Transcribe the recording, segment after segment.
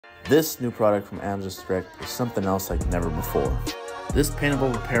This new product from Angela's Direct is something else like never before. This paintable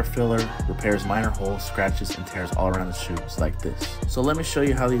repair filler repairs minor holes, scratches, and tears all around the shoes like this. So let me show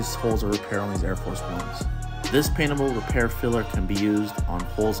you how these holes are repaired on these Air Force Ones. This paintable repair filler can be used on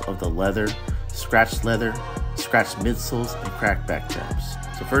holes of the leather, scratched midsoles, and cracked back tabs.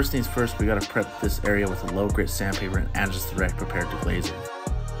 So first things first, we gotta prep this area with a low grit sandpaper and Angela's Direct prepared deglazer.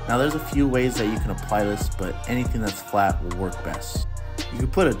 Now there's a few ways that you can apply this, but anything that's flat will work best. You can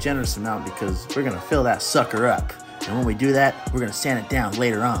put a generous amount because we're gonna fill that sucker up. And when we do that, we're gonna sand it down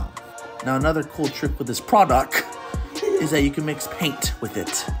later on. Now another cool trick with this product is that you can mix paint with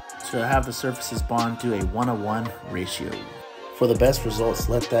it. To have the surfaces bond, do a 1:1 ratio. For the best results,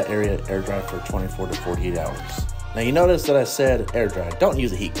 let that area air dry for 24 to 48 hours. Now you notice that I said air dry, don't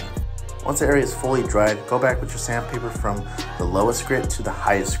use a heat gun. Once the area is fully dried, go back with your sandpaper from the lowest grit to the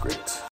highest grit.